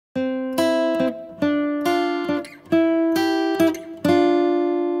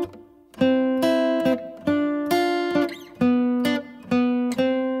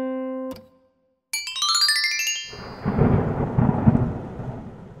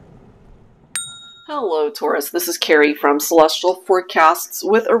Hello, Taurus. This is Carrie from Celestial Forecasts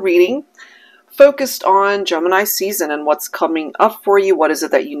with a reading focused on Gemini season and what's coming up for you. What is it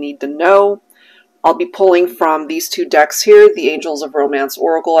that you need to know? I'll be pulling from these two decks here, the Angels of Romance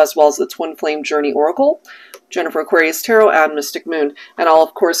Oracle, as well as the Twin Flame Journey Oracle, Jennifer Aquarius Tarot, and Mystic Moon. And I'll,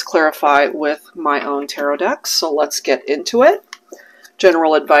 of course, clarify with my own tarot decks. So let's get into it.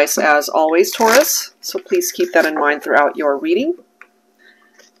 General advice, as always, Taurus. So please keep that in mind throughout your reading.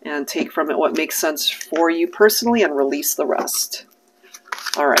 And take from it what makes sense for you personally and release the rest.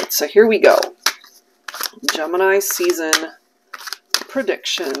 Alright, so here we go. Gemini season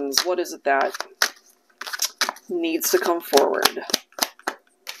predictions. What is it that needs to come forward?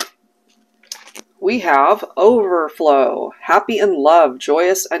 We have overflow, happy in love,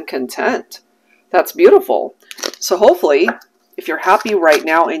 joyous and content. That's beautiful. So hopefully, if you're happy right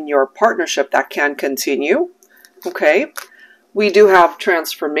now in your partnership, that can continue. Okay. We do have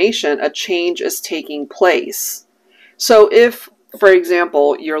transformation. A change is taking place. So if, for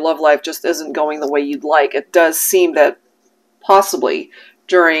example, your love life just isn't going the way you'd like, it does seem that possibly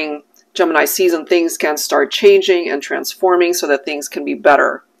during Gemini season things can start changing and transforming so that things can be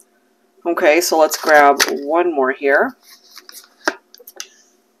better. Okay, so let's grab one more here.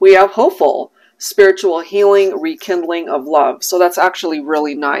 We have hopeful, spiritual healing, rekindling of love. So that's actually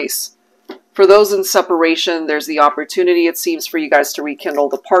really nice. For those in separation, there's the opportunity, it seems, for you guys to rekindle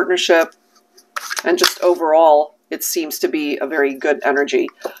the partnership. And just overall, it seems to be a very good energy.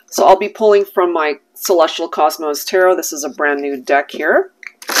 So I'll be pulling from my Celestial Cosmos Tarot. This is a brand new deck here.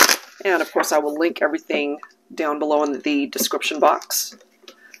 And of course, I will link everything down below in the description box.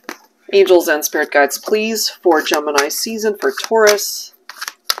 Angels and Spirit Guides, please, for Gemini season, for Taurus.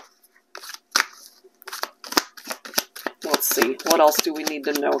 Let's see, what else do we need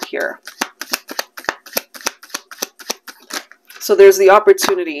to know here? So there's the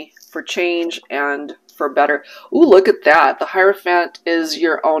opportunity for change and for better. Ooh, look at that. The Hierophant is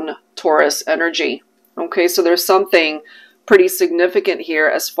your own Taurus energy. Okay, so there's something pretty significant here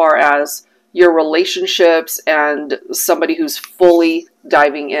as far as your relationships and somebody who's fully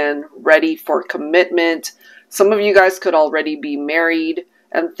diving in, ready for commitment. Some of you guys could already be married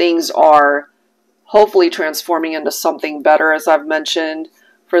and things are hopefully transforming into something better, as I've mentioned.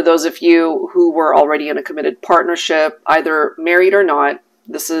 For those of you who were already in a committed partnership, either married or not,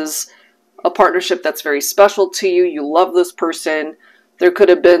 this is a partnership that's very special to you. You love this person. There could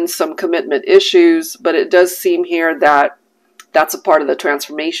have been some commitment issues, but it does seem here that that's a part of the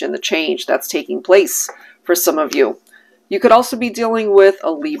transformation, the change that's taking place for some of you. You could also be dealing with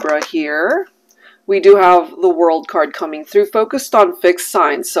a Libra here. We do have the World card coming through, focused on fixed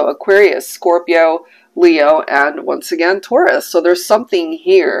signs. So Aquarius, Scorpio, Leo, and once again, Taurus. So there's something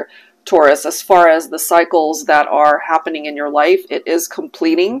here, Taurus, as far as the cycles that are happening in your life, it is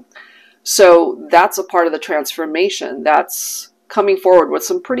completing. So that's a part of the transformation that's coming forward with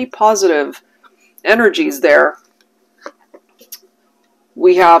some pretty positive energies there.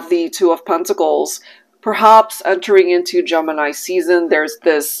 We have the Two of Pentacles. Perhaps entering into Gemini season, there's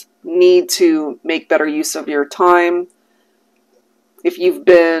this need to make better use of your time. If you've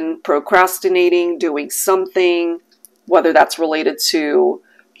been procrastinating, doing something, whether that's related to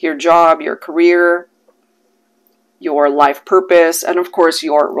your job, your career, your life purpose, and of course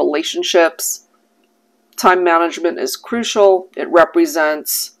your relationships, time management is crucial. It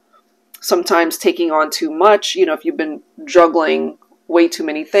represents sometimes taking on too much. You know, if you've been juggling way too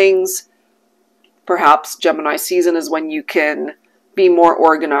many things, perhaps Gemini season is when you can be more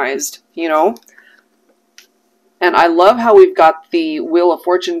organized, you know. And I love how we've got the Wheel of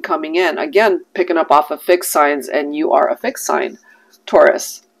Fortune coming in. Again, picking up off of fixed signs, and you are a fixed sign,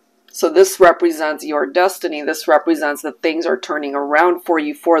 Taurus. So this represents your destiny. This represents that things are turning around for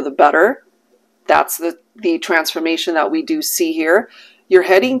you for the better. That's the transformation that we do see here. You're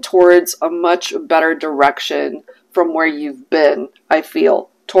heading towards a much better direction from where you've been, I feel,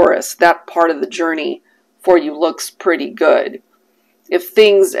 Taurus. That part of the journey for you looks pretty good. If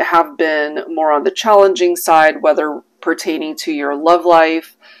things have been more on the challenging side, whether pertaining to your love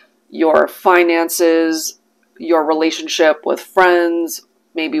life, your finances, your relationship with friends,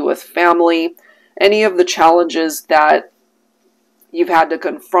 maybe with family, any of the challenges that you've had to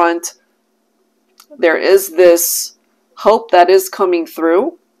confront, there is this hope that is coming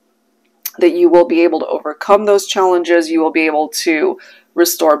through that you will be able to overcome those challenges. You will be able to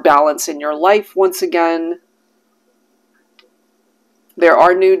restore balance in your life once again. There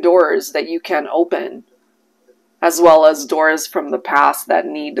are new doors that you can open, as well as doors from the past that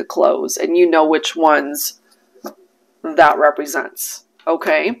need to close. And you know which ones that represents.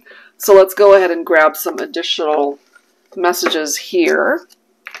 Okay, so let's go ahead and grab some additional messages here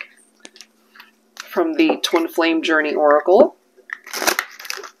from the Twin Flame Journey Oracle.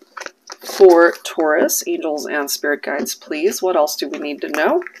 For Taurus, angels and spirit guides, please. What else do we need to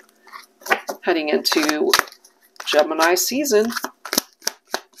know? Heading into Gemini season.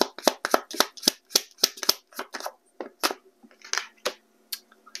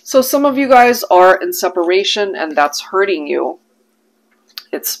 So some of you guys are in separation and that's hurting you.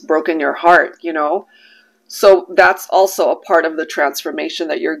 It's broken your heart, you know. So that's also a part of the transformation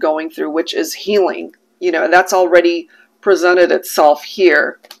that you're going through, which is healing. You know, that's already presented itself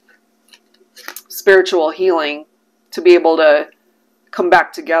here. Spiritual healing to be able to come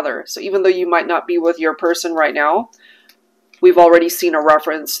back together. So even though you might not be with your person right now, we've already seen a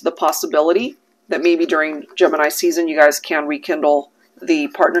reference, the possibility that maybe during Gemini season you guys can rekindle the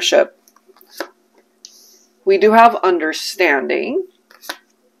partnership. We do have understanding.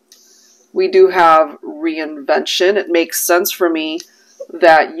 We do have reinvention. It makes sense for me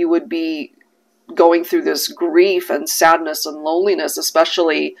that you would be going through this grief and sadness and loneliness,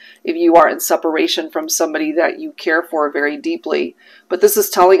 especially if you are in separation from somebody that you care for very deeply. But this is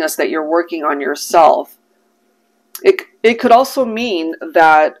telling us that you're working on yourself. It could also mean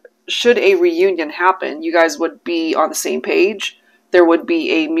that should a reunion happen, you guys would be on the same page. There would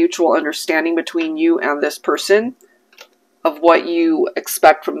be a mutual understanding between you and this person of what you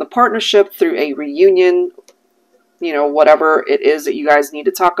expect from the partnership through a reunion, you know, whatever it is that you guys need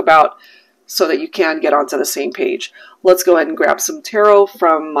to talk about, so that you can get onto the same page. Let's go ahead and grab some tarot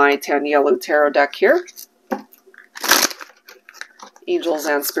from my tan yellow tarot deck here. Angels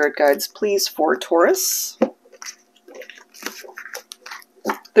and spirit guides, please, for Taurus.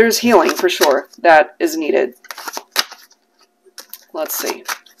 There's healing for sure that is needed. Let's see.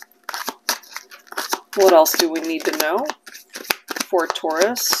 What else do we need to know for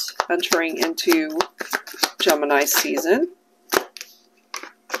Taurus entering into Gemini season?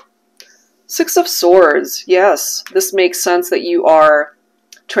 Six of Swords. Yes, this makes sense that you are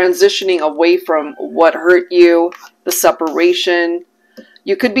transitioning away from what hurt you, the separation.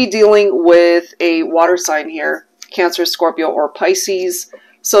 You could be dealing with a water sign here, Cancer, Scorpio, or Pisces.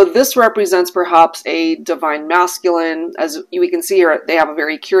 So this represents perhaps a divine masculine. As we can see here, they have a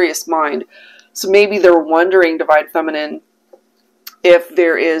very curious mind. So maybe they're wondering, divine feminine, if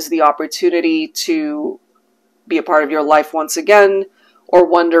there is the opportunity to be a part of your life once again, or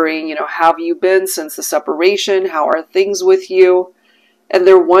wondering, you know, have you been since the separation? How are things with you? And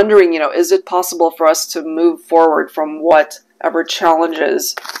they're wondering, you know, is it possible for us to move forward from whatever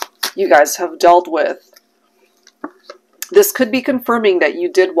challenges you guys have dealt with? This could be confirming that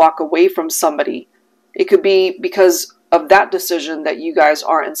you did walk away from somebody. It could be because of that decision that you guys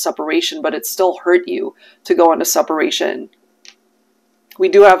are in separation, but it still hurt you to go into separation. We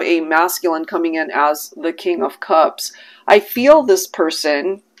do have a masculine coming in as the King of Cups. I feel this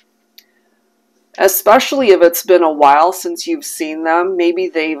person, especially if it's been a while since you've seen them, maybe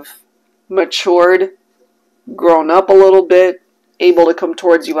they've matured, grown up a little bit, able to come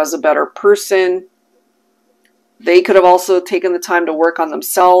towards you as a better person. They could have also taken the time to work on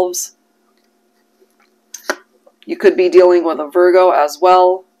themselves. You could be dealing with a Virgo as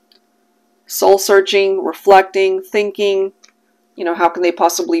well. Soul searching, reflecting, thinking, you know, how can they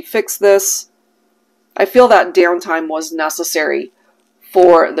possibly fix this? I feel that downtime was necessary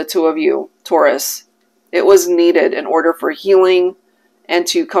for the two of you, Taurus. It was needed in order for healing and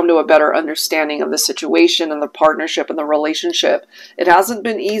to come to a better understanding of the situation and the partnership and the relationship. It hasn't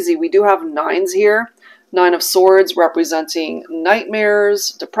been easy. We do have nines here. Nine of Swords representing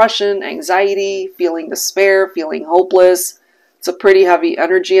nightmares, depression, anxiety, feeling despair, feeling hopeless. It's a pretty heavy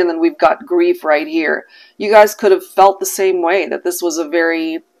energy. And then we've got grief right here. You guys could have felt the same way, that this was a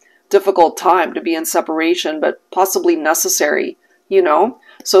very difficult time to be in separation, but possibly necessary, you know?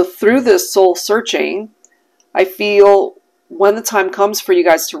 So through this soul searching, I feel when the time comes for you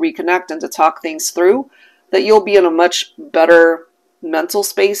guys to reconnect and to talk things through, that you'll be in a much better mental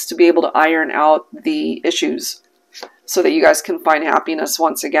space to be able to iron out the issues so that you guys can find happiness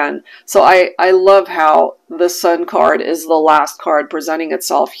once again. So I love how the Sun card is the last card presenting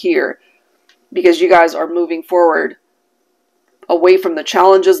itself here, because you guys are moving forward away from the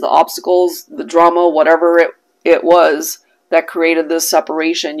challenges, the obstacles, the drama, whatever it was that created this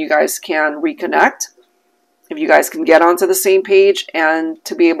separation. You guys can reconnect. If you guys can get onto the same page and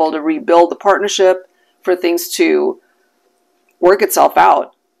to be able to rebuild the partnership, for things to work itself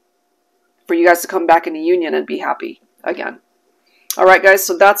out, for you guys to come back into union and be happy again. All right, guys,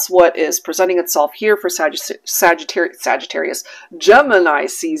 so that's what is presenting itself here for Sagittarius. Gemini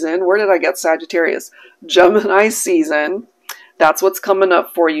season. Where did I get Sagittarius? Gemini season. That's what's coming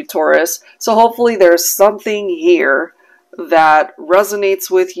up for you, Taurus. So hopefully there's something here that resonates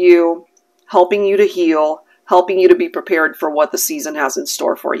with you, helping you to heal, helping you to be prepared for what the season has in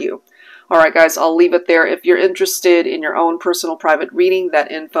store for you. All right, guys, I'll leave it there. If you're interested in your own personal private reading,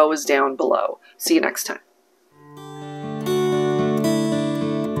 that info is down below. See you next time.